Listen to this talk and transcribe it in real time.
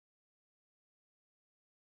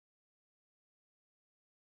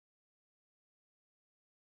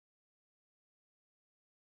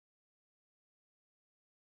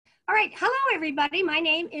All right, hello everybody. My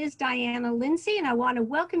name is Diana Lindsay and I want to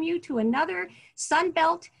welcome you to another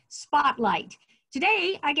Sunbelt Spotlight.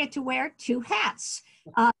 Today I get to wear two hats.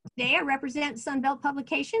 Today I represent Sunbelt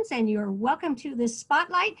Publications and you're welcome to this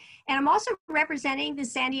spotlight. And I'm also representing the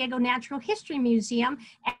San Diego Natural History Museum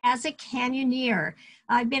as a canyoneer.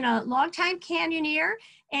 I've been a longtime canyoneer,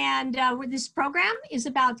 and this program is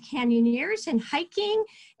about canyoneers and hiking,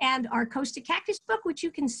 and our Coast to Cactus book, which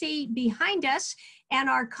you can see behind us. And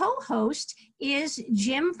our co-host is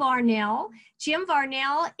Jim Varnell. Jim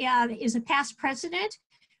Varnell is a past president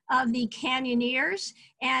of the Canyoneers,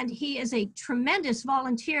 and he is a tremendous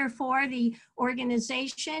volunteer for the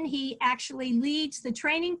organization. He actually leads the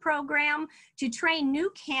training program to train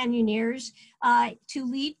new canyoneers to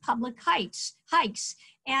lead public hikes.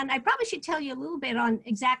 And I probably should tell you a little bit on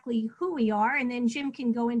exactly who we are, and then Jim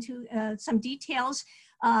can go into some details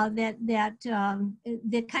that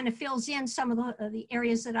kind of fills in some of the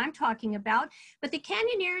areas that I'm talking about. But the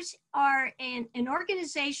Canyoneers are an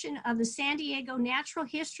organization of the San Diego Natural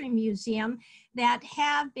History Museum that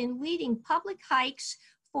have been leading public hikes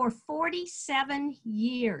for 47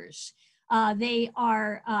 years.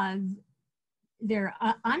 They're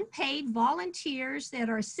unpaid volunteers that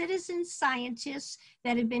are citizen scientists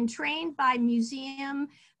that have been trained by museum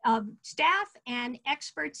staff and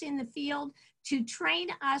experts in the field to train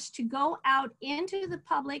us to go out into the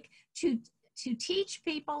public to teach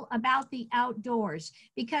people about the outdoors,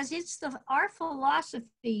 because it's our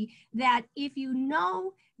philosophy that if you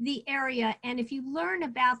know the area and if you learn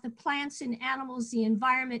about the plants and animals, the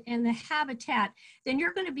environment and the habitat, then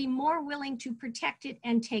you're going to be more willing to protect it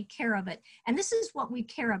and take care of it. And this is what we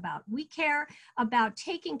care about. We care about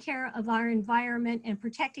taking care of our environment and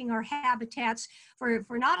protecting our habitats for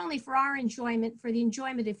not only for our enjoyment, for the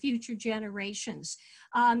enjoyment of future generations.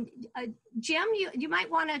 Jim, you might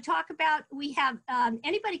want to talk about, we have,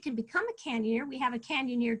 anybody can become a canyoneer. We have a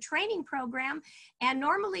canyoneer training program, and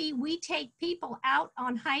normally we take people out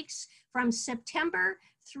on hikes from September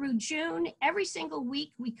through June. Every single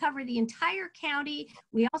week we cover the entire county.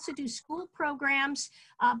 We also do school programs,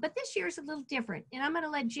 but this year is a little different, and I'm going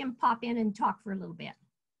to let Jim pop in and talk for a little bit.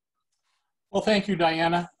 Well, thank you,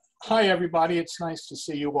 Diana. Hi, everybody. It's nice to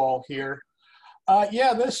see you all here.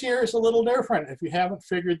 Yeah, this year is a little different. If you haven't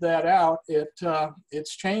figured that out,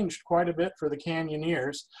 it's changed quite a bit for the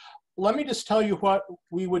Canyoneers. Let me just tell you what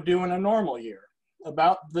we would do in a normal year.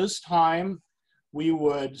 About this time, we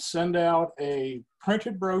would send out a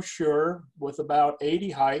printed brochure with about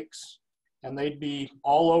 80 hikes, and they'd be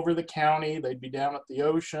all over the county. They'd be down at the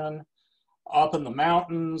ocean, up in the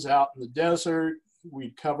mountains, out in the desert.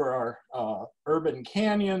 We'd cover our urban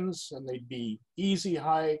canyons, and they'd be easy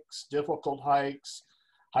hikes, difficult hikes,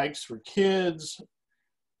 hikes for kids,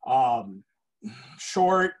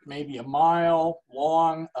 short, maybe a mile,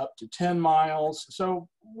 long, up to 10 miles. So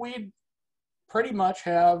we'd pretty much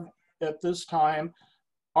have, at this time,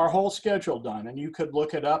 our whole schedule done. And you could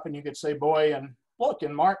look it up and you could say, boy, and look,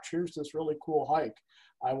 in March, here's this really cool hike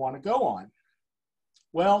I want to go on.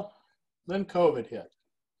 Well, then COVID hit.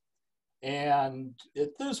 And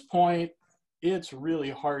at this point, it's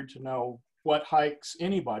really hard to know what hikes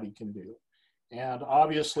anybody can do. And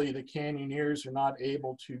obviously the Canyoneers are not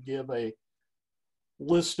able to give a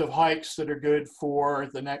list of hikes that are good for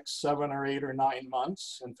the next 7 or 8 or 9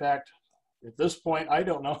 months. In fact, at this point, I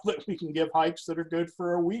don't know that we can give hikes that are good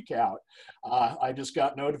for a week out. I just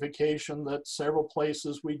got notification that several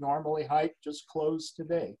places we normally hike just closed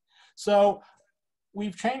today. So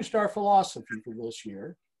we've changed our philosophy for this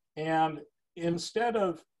year. And instead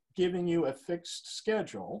of giving you a fixed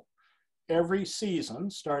schedule, every season,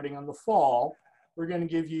 starting in the fall, we're going to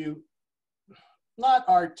give you not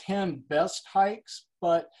our 10 best hikes,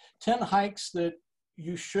 but 10 hikes that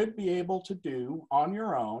you should be able to do on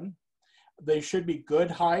your own. They should be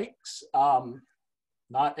good hikes.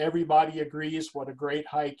 Not everybody agrees what a great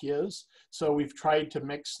hike is, so we've tried to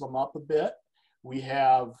mix them up a bit. We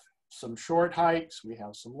have some short hikes, we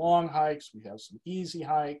have some long hikes, we have some easy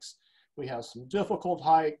hikes, we have some difficult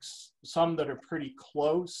hikes, some that are pretty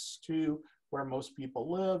close to where most people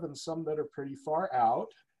live, and some that are pretty far out.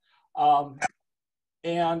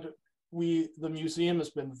 And the museum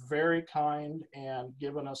has been very kind and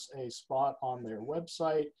given us a spot on their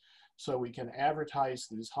website so we can advertise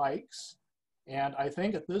these hikes. And I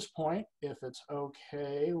think at this point, if it's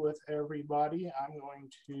okay with everybody, I'm going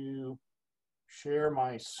to share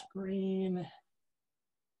my screen.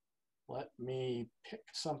 Let me pick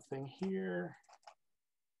something here.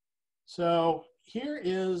 So here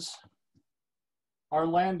is our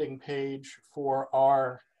landing page for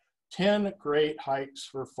our 10 great hikes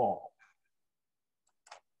for fall.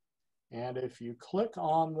 And if you click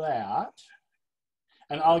on that,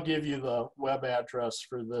 and I'll give you the web address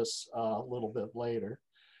for this a little bit later,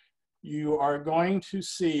 you are going to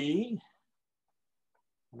see,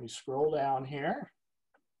 let me scroll down here,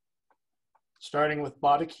 starting with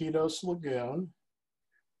Bataquitos Lagoon,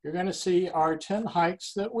 you're going to see our 10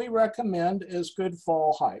 hikes that we recommend as good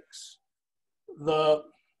fall hikes. The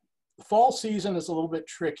fall season is a little bit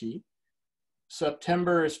tricky.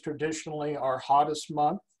 September is traditionally our hottest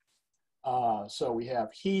month. So we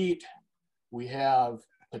have heat, we have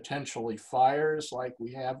potentially fires like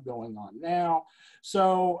we have going on now.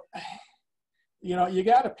 So, you know, you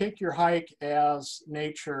got to pick your hike as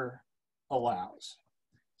nature allows.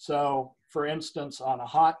 So for instance, on a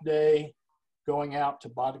hot day, going out to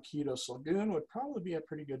Bataquitos Lagoon would probably be a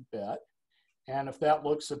pretty good bet. And if that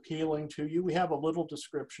looks appealing to you, we have a little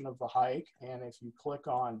description of the hike. And if you click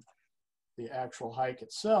on the actual hike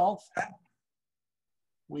itself,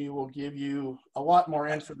 we will give you a lot more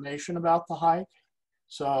information about the hike.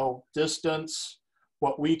 So distance,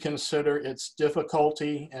 what we consider its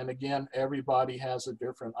difficulty. And again, everybody has a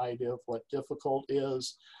different idea of what difficult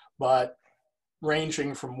is, but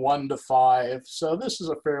ranging from 1 to 5. So this is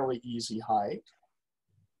a fairly easy hike.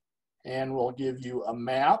 And we'll give you a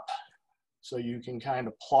map so you can kind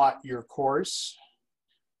of plot your course.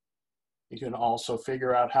 You can also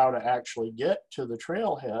figure out how to actually get to the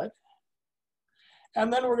trailhead.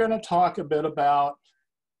 And then we're going to talk a bit about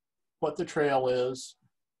what the trail is,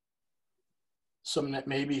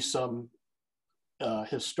 maybe some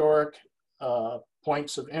historic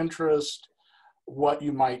points of interest, what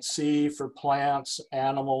you might see for plants,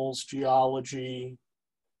 animals, geology,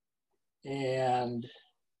 and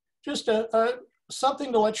just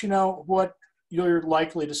something to let you know what you're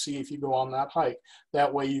likely to see if you go on that hike.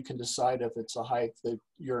 That way you can decide if it's a hike that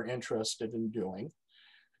you're interested in doing.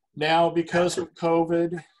 Now, because of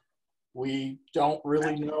COVID, we don't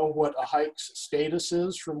really know what a hike's status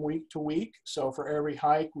is from week to week. So for every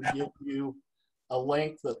hike, we give you a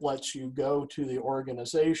link that lets you go to the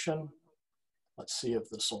organization. Let's see if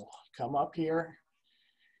this will come up here.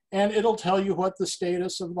 And it'll tell you what the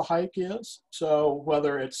status of the hike is. So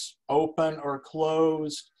whether it's open or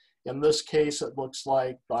closed. In this case, it looks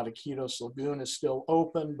like Bataquitos Lagoon is still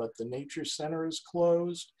open, but the Nature Center is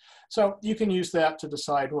closed. So you can use that to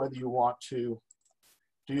decide whether you want to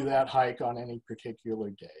do that hike on any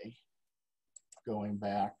particular day. Going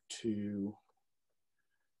back to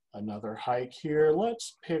another hike here,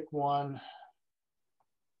 let's pick one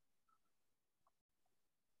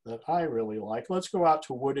that I really like. Let's go out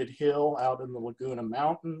to Wooded Hill out in the Laguna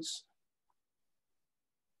Mountains.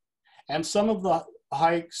 And some of the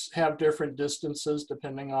hikes have different distances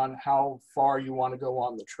depending on how far you want to go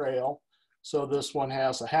on the trail. So this one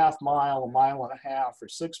has a ½ mile, 1.5 miles, or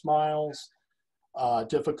 6 miles.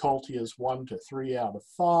 Difficulty is 1 to 3 out of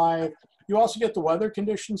 5. You also get the weather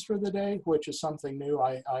conditions for the day, which is something new.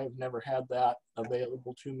 I've never had that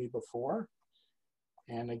available to me before.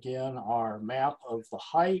 And again, our map of the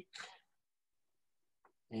hike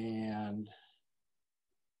and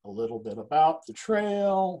a little bit about the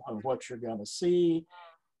trail and what you're going to see.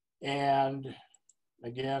 And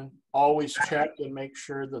again, always check and make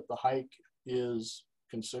sure that the hike is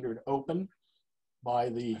considered open by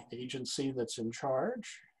the agency that's in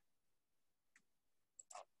charge.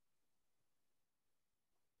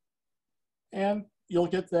 And you'll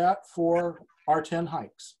get that for our 10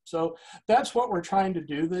 hikes. So that's what we're trying to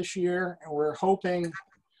do this year. And we're hoping,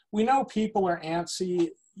 we know people are antsy.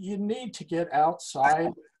 You need to get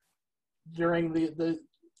outside during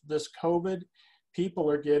this COVID. People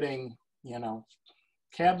are getting, you know,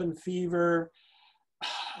 cabin fever.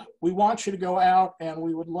 We want you to go out, and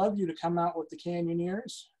we would love you to come out with the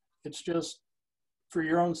Canyoneers. It's just for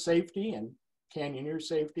your own safety and Canyoneer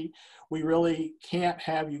safety. We really can't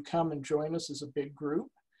have you come and join us as a big group.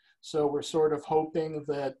 So we're sort of hoping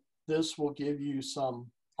that this will give you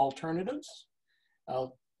some alternatives. A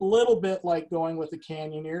little bit like going with the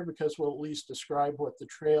Canyoneer, because we'll at least describe what the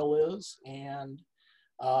trail is. And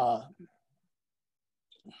I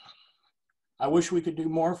wish we could do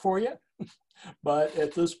more for you. But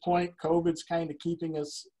at this point, COVID's kind of keeping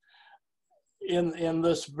us in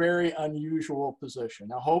this very unusual position.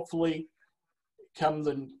 Now, hopefully, come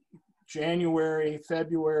the January,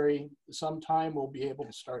 February, sometime we'll be able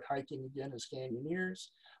to start hiking again as Canyoneers.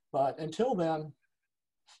 But until then,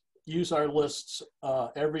 use our lists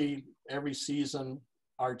every season,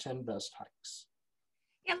 our 10 best hikes.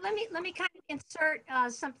 Yeah, let me kind of insert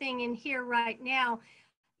something in here right now.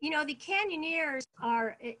 You know, the Canyoneers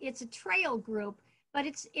it's a trail group, but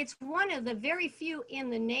it's one of the very few in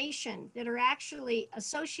the nation that are actually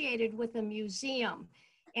associated with a museum.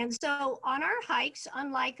 And so on our hikes,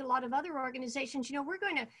 unlike a lot of other organizations, we're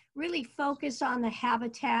going to really focus on the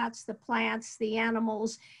habitats, the plants, the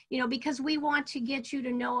animals, because we want to get you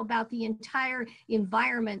to know about the entire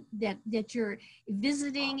environment that you're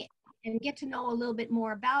visiting and get to know a little bit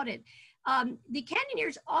more about it. The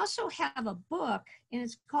Canyoneers also have a book, and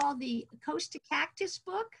it's called the Coast to Cactus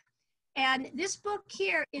book. And this book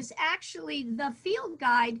here is actually the field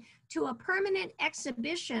guide to a permanent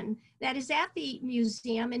exhibition that is at the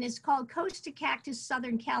museum, and it's called Coast to Cactus,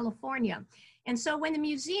 Southern California. And so when the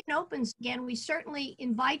museum opens again, we certainly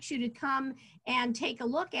invite you to come and take a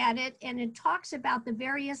look at it. And it talks about the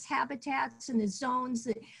various habitats and the zones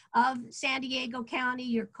of San Diego County,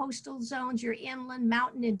 your coastal zones, your inland,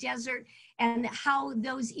 mountain, and desert, and how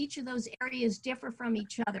each of those areas differ from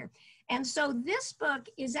each other. And so this book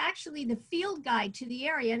is actually the field guide to the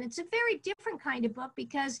area. And it's a very different kind of book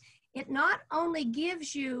because it not only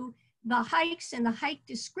gives you the hikes and the hike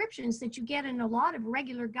descriptions that you get in a lot of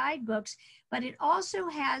regular guidebooks, but it also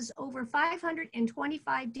has over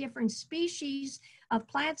 525 different species of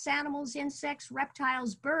plants, animals, insects,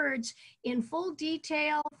 reptiles, birds in full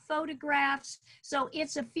detail, photographs. So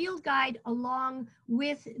it's a field guide along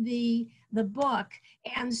with the book.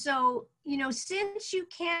 And so, since you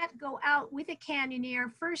can't go out with a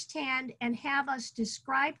canyoneer firsthand and have us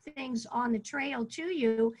describe things on the trail to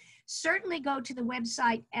you, certainly go to the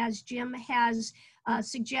website as Jim has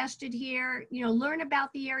suggested here, learn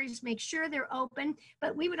about the areas, make sure they're open.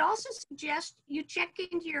 But we would also suggest you check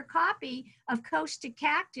into your copy of Coast to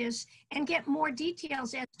Cactus and get more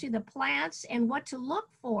details as to the plants and what to look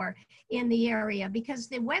for in the area, because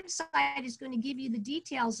the website is going to give you the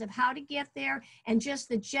details of how to get there and just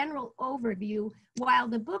the general overview, while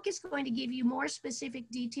the book is going to give you more specific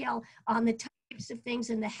detail on the types of things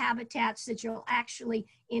and the habitats that you'll actually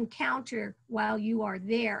encounter while you are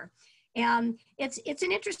there. And it's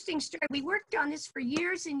an interesting story. We worked on this for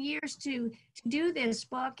years and years to do this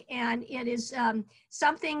book, and it is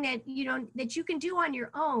something that that you can do on your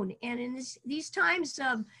own. And in these times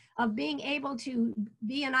of being able to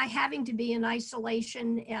be having to be in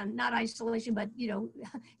isolation, and not isolation, but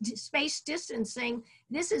space distancing,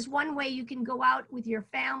 this is one way you can go out with your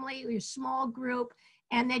family or your small group,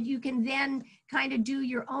 and that you can then kind of do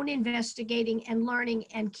your own investigating and learning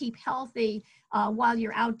and keep healthy while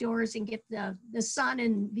you're outdoors and get the sun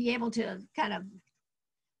and be able to kind of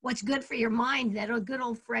what's good for your mind, that good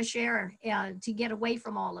old fresh air to get away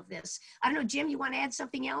from all of this. I don't know, Jim, you want to add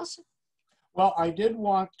something else? Well, I did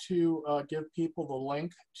want to give people the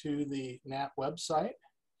link to the NAT website,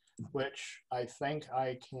 which I think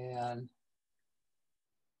I can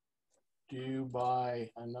do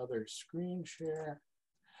by another screen share.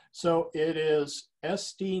 So it is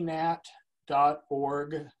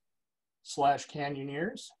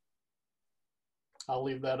sdnat.org/Canyoneers. I'll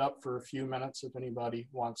leave that up for a few minutes if anybody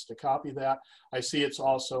wants to copy that. I see it's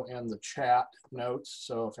also in the chat notes,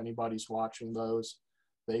 so if anybody's watching those,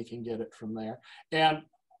 they can get it from there. And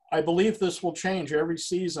I believe this will change. Every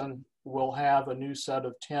season we'll have a new set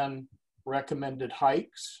of 10 recommended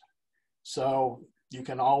hikes. So you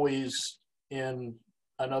can always, in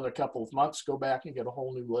another couple of months, go back and get a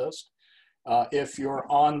whole new list. If you're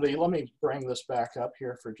on let me bring this back up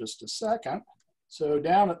here for just a second. So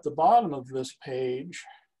down at the bottom of this page,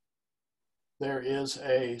 there is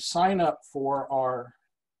a sign up for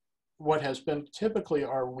what has been typically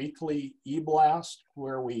our weekly e-blast,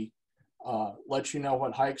 where we let you know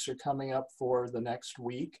what hikes are coming up for the next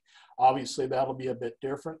week. Obviously, that'll be a bit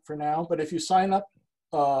different for now, but if you sign up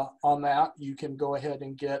on that, you can go ahead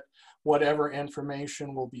and get whatever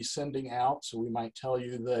information we'll be sending out. So we might tell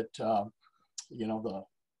you that, the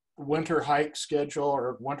winter hike schedule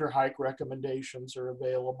or winter hike recommendations are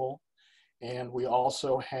available. And we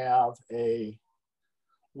also have a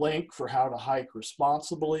link for how to hike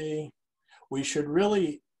responsibly. We should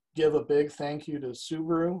really give a big thank you to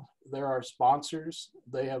Subaru. They're our sponsors.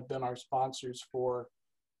 They have been our sponsors for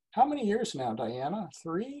how many years now, Diana?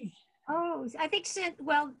 3? Oh, I think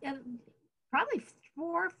probably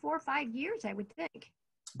 4 or 5 years, I would think.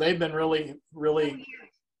 They've been really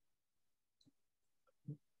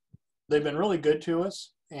they've been really good to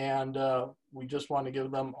us, and we just want to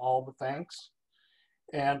give them all the thanks.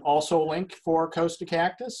 And also a link for Coast to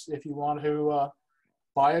Cactus. If you want to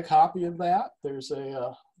buy a copy of that, there's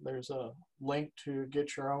a link to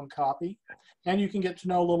get your own copy, and you can get to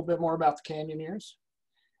know a little bit more about the Canyoneers.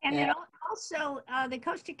 And then also the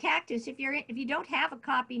Coast to Cactus, if you don't have a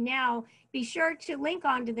copy now, be sure to link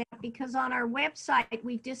onto that, because on our website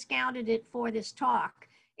we've discounted it for this talk.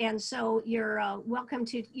 And so you're welcome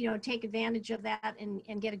to take advantage of that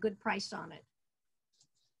and get a good price on it.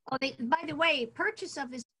 Oh, by the way, purchase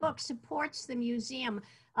of this book supports the museum.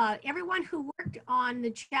 Everyone who worked on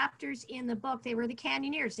the chapters in the book, they were the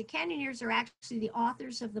Canyoneers. The Canyoneers are actually the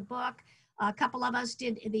authors of the book. A couple of us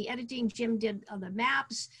did the editing. Jim did the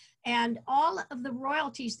maps. And all of the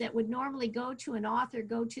royalties that would normally go to an author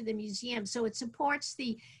go to the museum. So it supports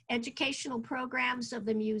the educational programs of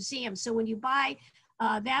the museum. So when you buy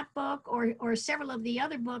that book or several of the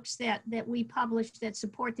other books that we publish that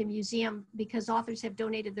support the museum because authors have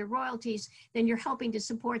donated their royalties, then you're helping to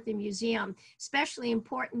support the museum, especially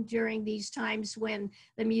important during these times when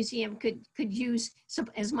the museum could use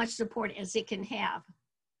as much support as it can have.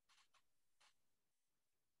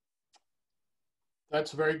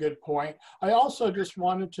 That's a very good point. I also just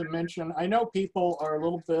wanted to mention, I know people are a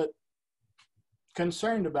little bit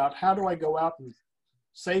concerned about how do I go out and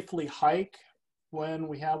safely hike when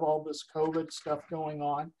we have all this COVID stuff going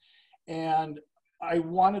on. And I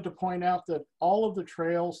wanted to point out that all of the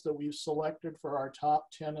trails that we've selected for our top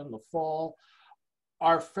 10 in the fall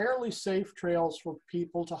are fairly safe trails for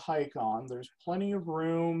people to hike on. There's plenty of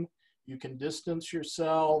room. You can distance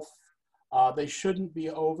yourself. They shouldn't be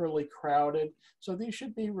overly crowded. So these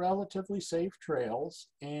should be relatively safe trails.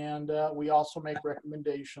 And we also make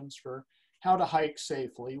recommendations for how to hike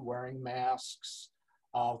safely, wearing masks,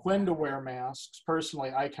 when to wear masks.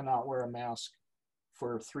 Personally, I cannot wear a mask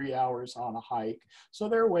for 3 hours on a hike. So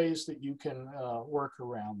there are ways that you can work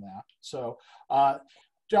around that. So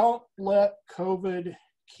don't let COVID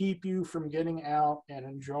keep you from getting out and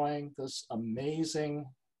enjoying this amazing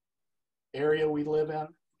area we live in.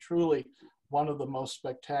 Truly one of the most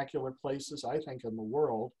spectacular places, I think, in the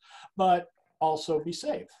world, but also be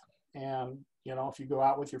safe. And, you know, if you go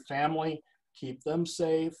out with your family, keep them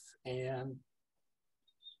safe. And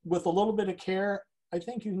with a little bit of care, I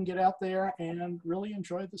think you can get out there and really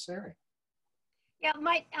enjoy this area. Yeah, I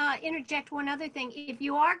might interject one other thing. If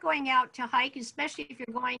you are going out to hike, especially if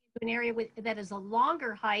you're going to an area that is a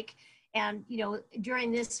longer hike, and, you know,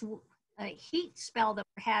 during this heat spell that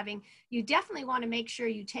we're having, you definitely want to make sure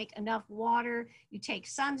you take enough water, you take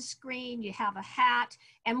sunscreen, you have a hat,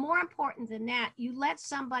 and more important than that, you let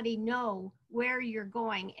somebody know where you're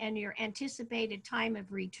going and your anticipated time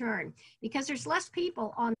of return, because there's less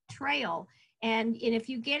people on the trail. And if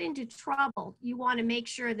you get into trouble, you want to make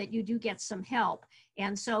sure that you do get some help.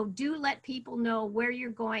 And so do let people know where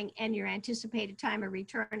you're going and your anticipated time of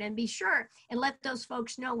return, and be sure and let those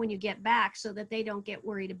folks know when you get back so that they don't get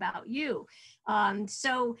worried about you.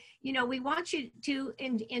 So, you know, we want you to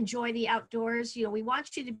enjoy the outdoors. You know, we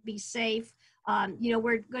want you to be safe. You know,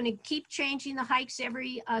 we're going to keep changing the hikes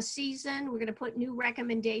every season. We're going to put new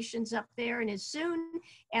recommendations up there. And as soon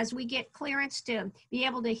as we get clearance to be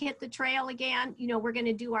able to hit the trail again, you know, we're going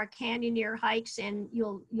to do our Canyoneer hikes, and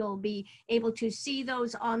you'll be able to see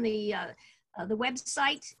those on the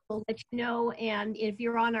website. We'll let you know. And if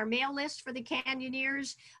you're on our mail list for the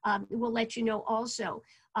Canyoneers, we'll let you know also.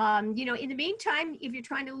 You know, in the meantime, if you're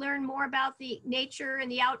trying to learn more about the nature and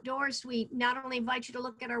the outdoors, we not only invite you to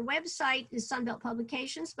look at our website, the Sunbelt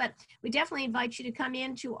Publications, but we definitely invite you to come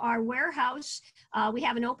into our warehouse. We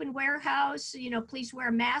have an open warehouse. You know, please wear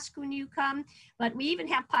a mask when you come, but we even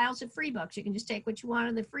have piles of free books. You can just take what you want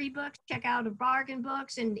of the free books, check out our bargain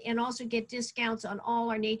books, and also get discounts on all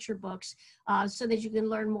our nature books so that you can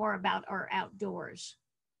learn more about our outdoors.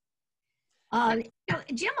 You know,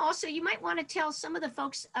 Jim, also, you might want to tell some of the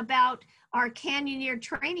folks about our Canyoneer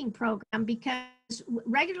training program, because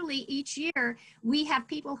regularly each year we have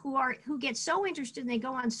people who get so interested and they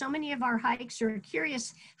go on so many of our hikes, or are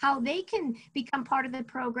curious how they can become part of the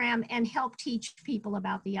program and help teach people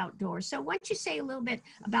about the outdoors. So why don't you say a little bit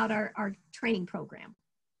about our training program?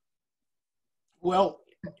 Well,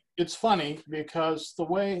 it's funny because the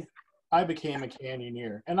way I became a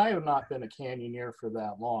canyoneer, and I have not been a canyoneer for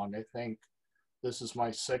that long, I think this is my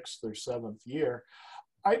 6th or 7th year.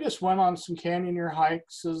 I just went on some canyoneer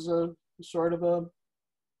hikes as a sort of a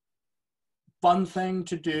fun thing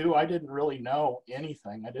to do. I didn't really know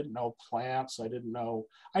anything. I didn't know plants.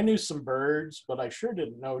 I knew some birds, but I sure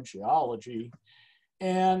didn't know geology.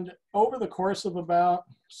 And over the course of about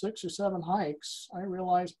 6 or 7 hikes, I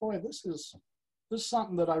realized, boy, this is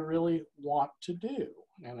something that I really want to do.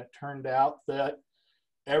 And it turned out that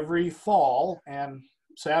every fall, and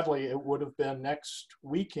sadly, it would have been next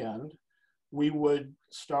weekend, we would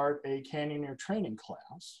start a Canyoneer training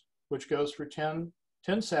class, which goes for 10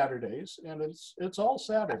 Saturdays, and it's all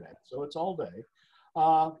Saturday, so it's all day.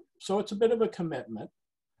 So it's a bit of a commitment,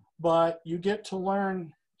 but you get to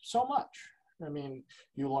learn so much. I mean,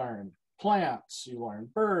 you learn plants, you learn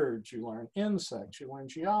birds, you learn insects, you learn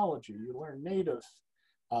geology, you learn native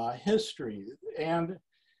history, and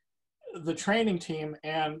the training team,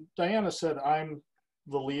 and Diana said I'm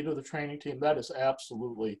the lead of the training team. That is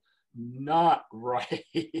absolutely not right.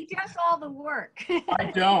 He does all the work.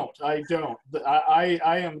 I don't. I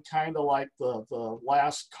am kind of like the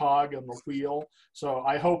last cog in the wheel. So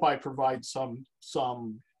I hope I provide some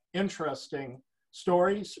interesting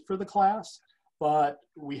stories for the class. But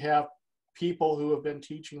we have people who have been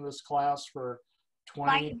teaching this class for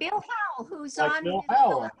 20. Like Bill Howell, who's like on Bill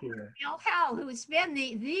Howell up here. Bill Howell, who's been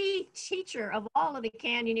the teacher of all of the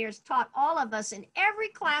Canyoneers, taught all of us, and every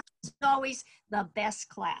class is always the best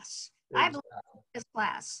class. Exactly. I belong to the best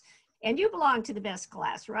class, and you belong to the best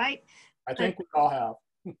class, right? I think we all have.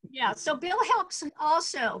 Yeah, so Bill helps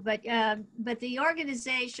also, but the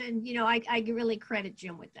organization, you know, I really credit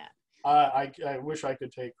Jim with that. I wish I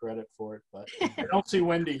could take credit for it, but I don't see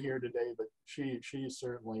Wendy here today, but she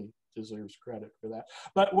certainly deserves credit for that.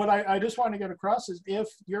 But what I just want to get across is, if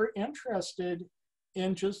you're interested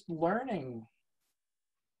in just learning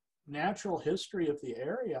natural history of the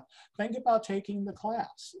area, think about taking the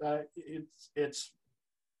class. It's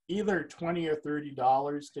either $20 or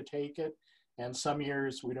 $30 to take it, and some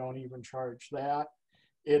years we don't even charge that.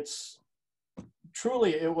 It's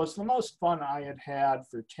truly, it was the most fun I had had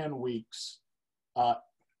for 10 weeks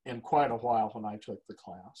in quite a while when I took the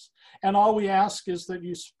class. And all we ask is that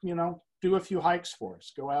you know, do a few hikes for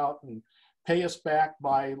us. Go out and pay us back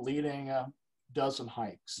by leading a dozen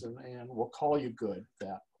hikes, and we'll call you good at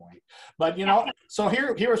that point. But, you know, so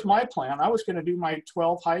here's my plan. I was going to do my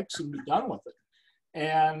 12 hikes and be done with it.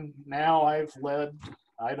 And now I've led,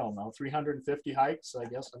 I don't know, 350 hikes. I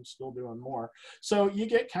guess I'm still doing more. So you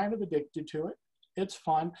get kind of addicted to it. It's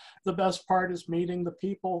fun. The best part is meeting the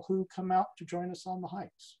people who come out to join us on the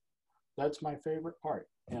hikes. That's my favorite part.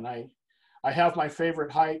 And I have my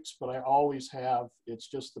favorite hikes, but I always have, it's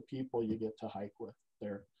just the people you get to hike with.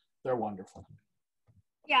 They're wonderful.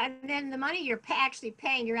 Yeah, and then the money you're actually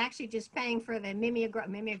paying, you're actually just paying for the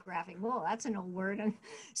mimeographic. Whoa, that's an old word.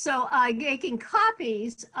 So making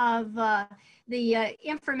copies of the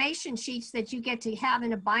information sheets that you get to have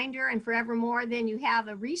in a binder, and forevermore, then you have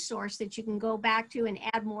a resource that you can go back to and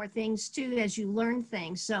add more things to as you learn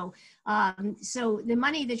things. So so the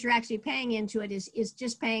money that you're actually paying into it is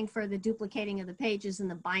just paying for the duplicating of the pages and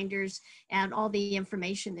the binders and all the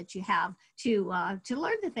information that you have to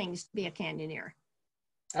learn the things to be a canyoneer.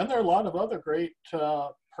 And there are a lot of other great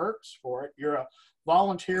perks for it. You're a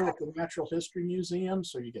volunteer with the Natural History Museum,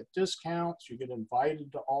 so you get discounts, you get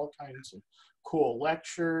invited to all kinds of cool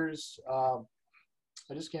lectures.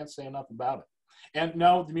 I just can't say enough about it. And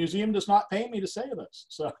no, the museum does not pay me to say this.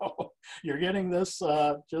 So you're getting this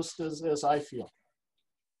just as I feel.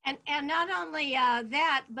 And not only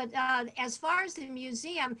that, but as far as the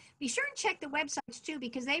museum, be sure and check the websites too,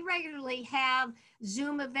 because they regularly have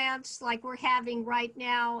Zoom events like we're having right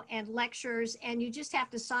now and lectures, and you just have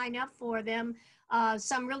to sign up for them.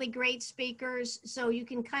 Some really great speakers, so you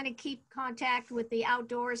can kind of keep contact with the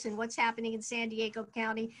outdoors and what's happening in San Diego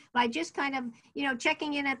County by just kind of, you know,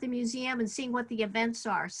 checking in at the museum and seeing what the events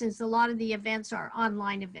are, since a lot of the events are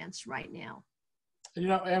online events right now. You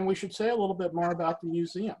know, and we should say a little bit more about the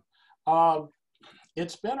museum.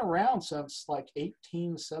 It's been around since like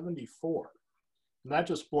 1874. And that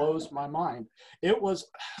just blows my mind. It was,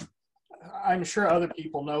 I'm sure other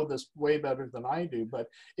people know this way better than I do, but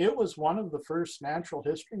it was one of the first natural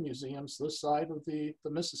history museums this side of the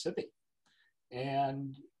Mississippi.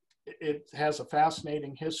 And it has a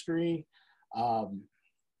fascinating history. And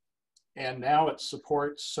now it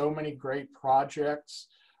supports so many great projects.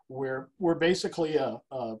 We're basically a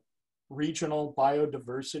regional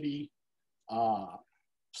biodiversity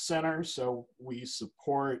center, so we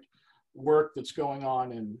support work that's going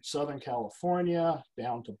on in Southern California,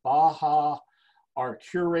 down to Baja. Our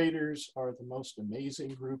curators are the most amazing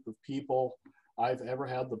group of people I've ever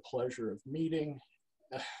had the pleasure of meeting.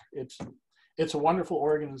 It's a wonderful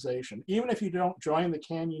organization. Even if you don't join the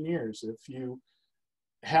Canyoneers, if you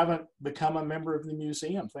haven't become a member of the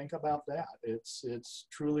museum, think about that. It's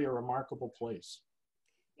truly a remarkable place.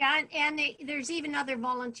 Yeah, and there's even other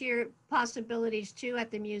volunteer possibilities too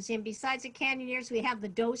at the museum. Besides the Canyoneers, we have the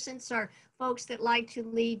docents, or folks that like to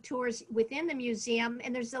lead tours within the museum,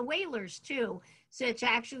 and there's the whalers too, so to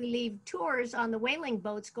actually lead tours on the whaling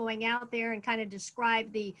boats, going out there and kind of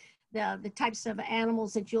describe the the types of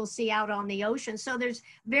animals that you'll see out on the ocean. So there's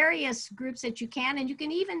various groups that you can, and you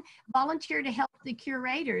can even volunteer to help the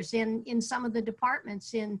curators in some of the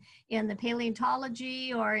departments in the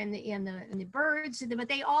paleontology or in the birds. But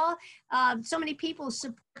they all, so many people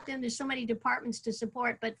support them. There's so many departments to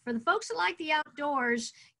support. But for the folks that like the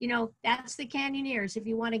outdoors, you know, that's the Canyoneers. If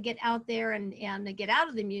you want to get out there and get out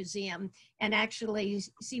of the museum and actually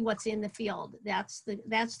see what's in the field, that's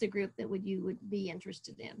the group that you would be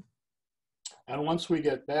interested in. And once we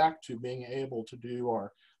get back to being able to do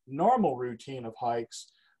our normal routine of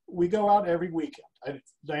hikes, we go out every weekend.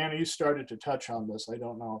 Diana, you started to touch on this. I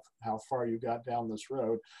don't know how far you got down this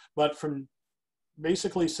road, but from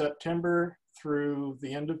basically September through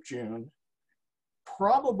the end of June,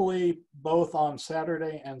 probably both on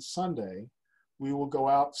Saturday and Sunday, we will go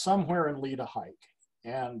out somewhere and lead a hike.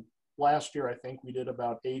 And last year, I think we did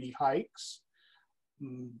about 80 hikes.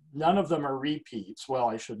 None of them are repeats. Well,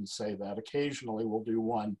 I shouldn't say that. Occasionally we'll do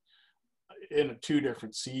one in 2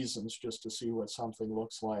 different seasons just to see what something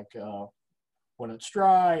looks like when it's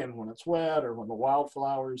dry and when it's wet, or when the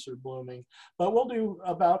wildflowers are blooming. But we'll do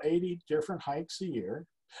about 80 different hikes a year,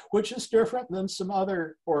 which is different than some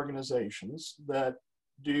other organizations that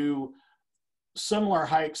do similar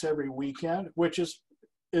hikes every weekend, which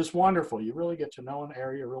is wonderful. You really get to know an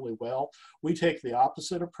area really well. We take the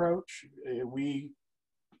opposite approach. We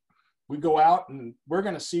go out and we're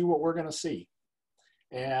going to see what we're going to see.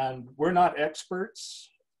 And we're not experts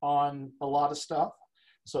on a lot of stuff.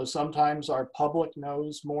 So sometimes our public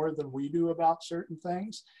knows more than we do about certain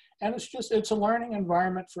things. And it's a learning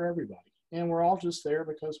environment for everybody. And we're all just there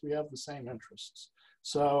because we have the same interests.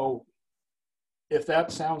 So if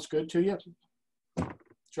that sounds good to you,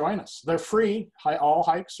 join us. They're free. All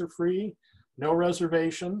hikes are free. No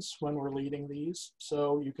reservations when we're leading these.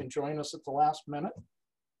 So you can join us at the last minute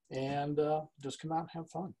and just come out and have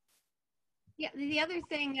fun. Yeah, the other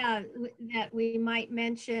thing that we might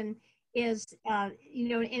mention is, you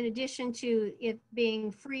know, in addition to it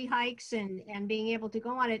being free hikes and being able to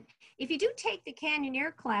go on it, if you do take the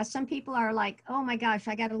Canyoneer class, some people are like, oh my gosh,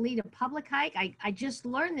 I got to lead a public hike. I just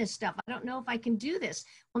learned this stuff. I don't know if I can do this.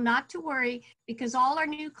 Well, not to worry, because all our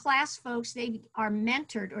new class folks, they are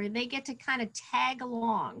mentored, or they get to kind of tag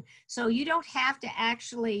along. So you don't have to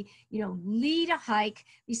actually, you know, lead a hike.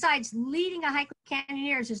 Besides, leading a hike with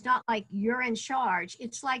Canyoneers is not like you're in charge.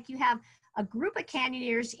 It's like you have a group of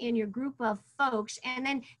Canyoneers in your group of folks, and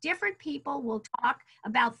then different people will talk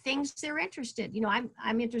about things they're interested. You know,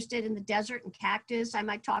 I'm interested in the desert and cactus. I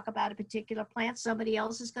might talk about a particular plant. Somebody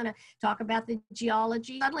else is going to talk about the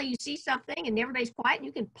geology. Suddenly you see something and everybody's quiet, and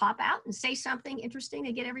you can pop out and say something interesting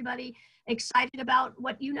to get everybody excited about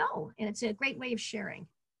what you know. And it's a great way of sharing.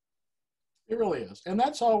 It really is. And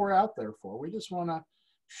that's all we're out there for. We just want to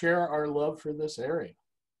share our love for this area.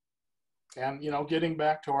 And, you know, getting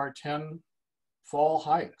back to our 10 fall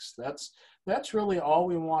hikes, that's really all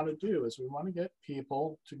we want to do, is we want to get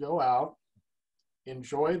people to go out,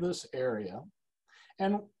 enjoy this area.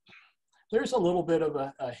 And there's a little bit of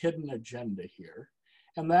a hidden agenda here.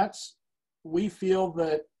 And that's, we feel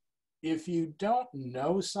that if you don't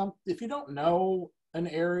know an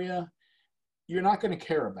area, you're not going to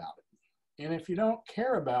care about it. And if you don't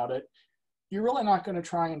care about it, you're really not going to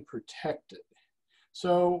try and protect it.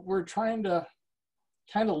 So we're trying to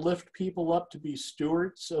kind of lift people up to be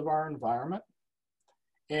stewards of our environment.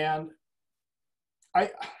 And I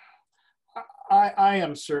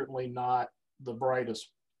am certainly not the brightest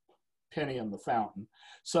penny in the fountain.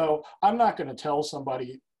 So I'm not going to tell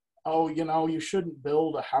somebody, oh, you know, you shouldn't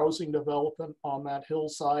build a housing development on that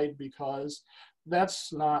hillside, because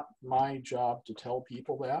that's not my job to tell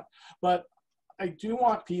people that. But I do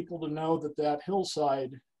want people to know that that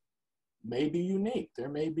hillside may be unique. There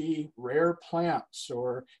may be rare plants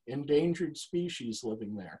or endangered species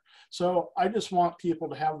living there. So I just want people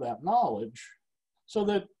to have that knowledge, so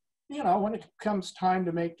that, you know, when it comes time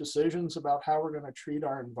to make decisions about how we're going to treat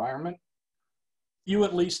our environment, you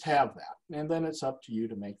at least have that. And then it's up to you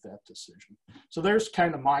to make that decision. So there's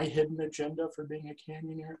kind of my hidden agenda for being a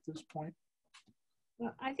Canyoneer at this point.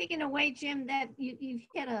 Well, I think in a way, Jim, that you've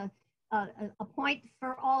hit a point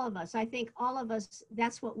for all of us. I think all of us,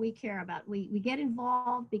 that's what we care about. We get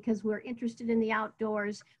involved because we're interested in the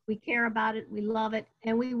outdoors. We care about it, we love it,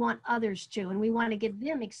 and we want others to, and we want to get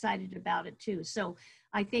them excited about it too. So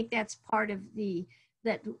I think that's part of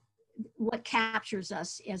what captures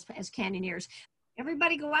us as Canyoneers.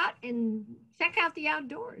 Everybody go out and check out the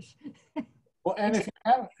outdoors. Well, and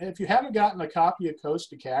if you haven't gotten a copy of Coast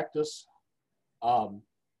to Cactus,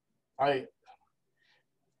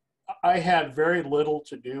 I had very little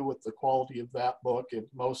to do with the quality of that book. It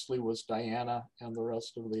mostly was Diana and the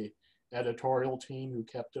rest of the editorial team who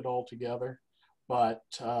kept it all together. But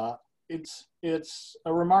it's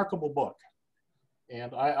a remarkable book.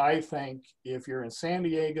 And I think if you're in San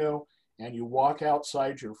Diego and you walk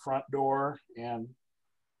outside your front door and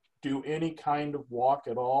do any kind of walk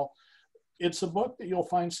at all, it's a book that you'll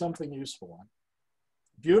find something useful in.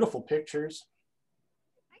 Beautiful pictures.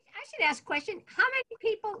 I should ask a question. How many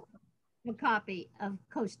people have a copy of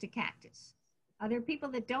Coast to Cactus? Are there people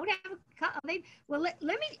that don't have a copy? Well, let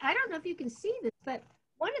me, I don't know if you can see this, but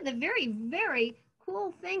one of the very, very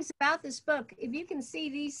cool things about this book, if you can see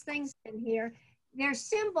these things in here, they're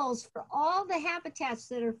symbols for all the habitats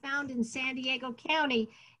that are found in San Diego County,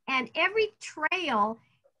 and every trail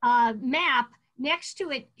map next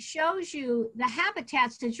to it shows you the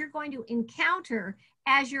habitats that you're going to encounter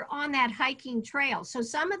as you're on that hiking trail. So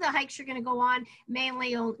some of the hikes you're going to go on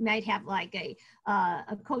mainly might have like a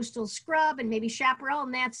coastal scrub and maybe chaparral,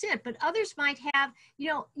 and that's it. But others might have, you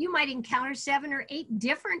know, you might encounter 7 or 8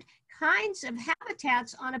 different kinds of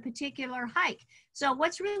habitats on a particular hike. So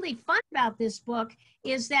what's really fun about this book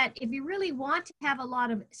is that if you really want to have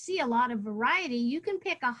see a lot of variety, you can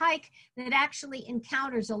pick a hike that actually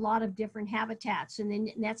encounters a lot of different habitats. And then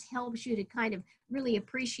that helps you to kind of really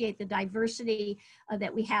appreciate the diversity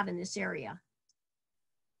that we have in this area.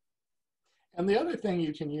 And the other thing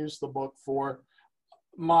you can use the book for,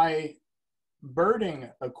 my birding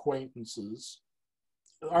acquaintances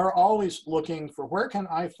are always looking for, where can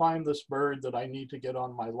I find this bird that I need to get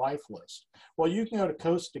on my life list? Well, you can go to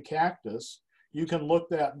Coast to Cactus, you can look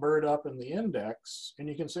that bird up in the index, and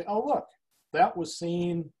you can say, oh, look, that was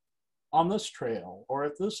seen on this trail or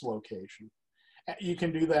at this location. You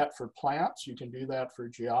can do that for plants, you can do that for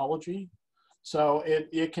geology. So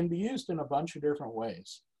it can be used in a bunch of different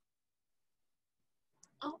ways.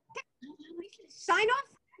 Okay, we can sign off.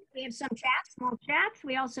 We have some chats, small chats.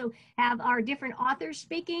 We also have our different authors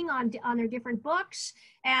speaking on their different books.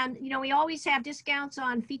 And, you know, we always have discounts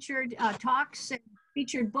on featured talks and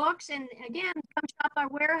featured books. And again, come shop our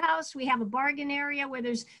warehouse. We have a bargain area where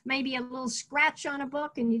there's maybe a little scratch on a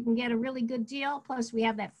book and you can get a really good deal. Plus we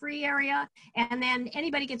have that free area. And then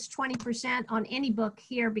anybody gets 20% on any book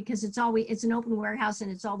here because it's an open warehouse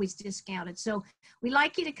and it's always discounted. So we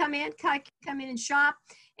like you to come in and shop.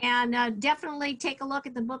 And definitely take a look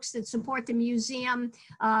at the books that support the museum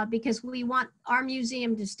because we want our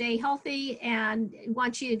museum to stay healthy and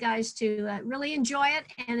want you guys to really enjoy it.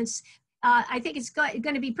 And it's I think it's going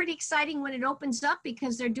to be pretty exciting when it opens up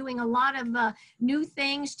because they're doing a lot of new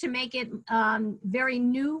things to make it very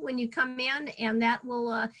new when you come in, and that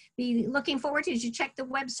will be looking forward to as you check the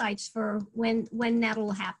websites for when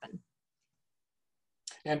that'll happen.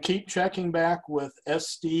 And keep checking back with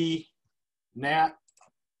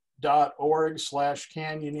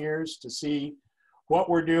SDNHM.org/Canyoneers to see what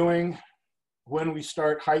we're doing when we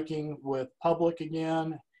start hiking with public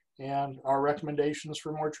again and our recommendations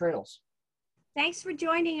for more trails. Thanks for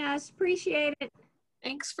joining us. Appreciate it.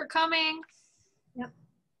 Thanks for coming. Yep.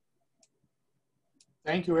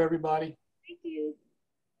 Thank you, everybody. Thank you.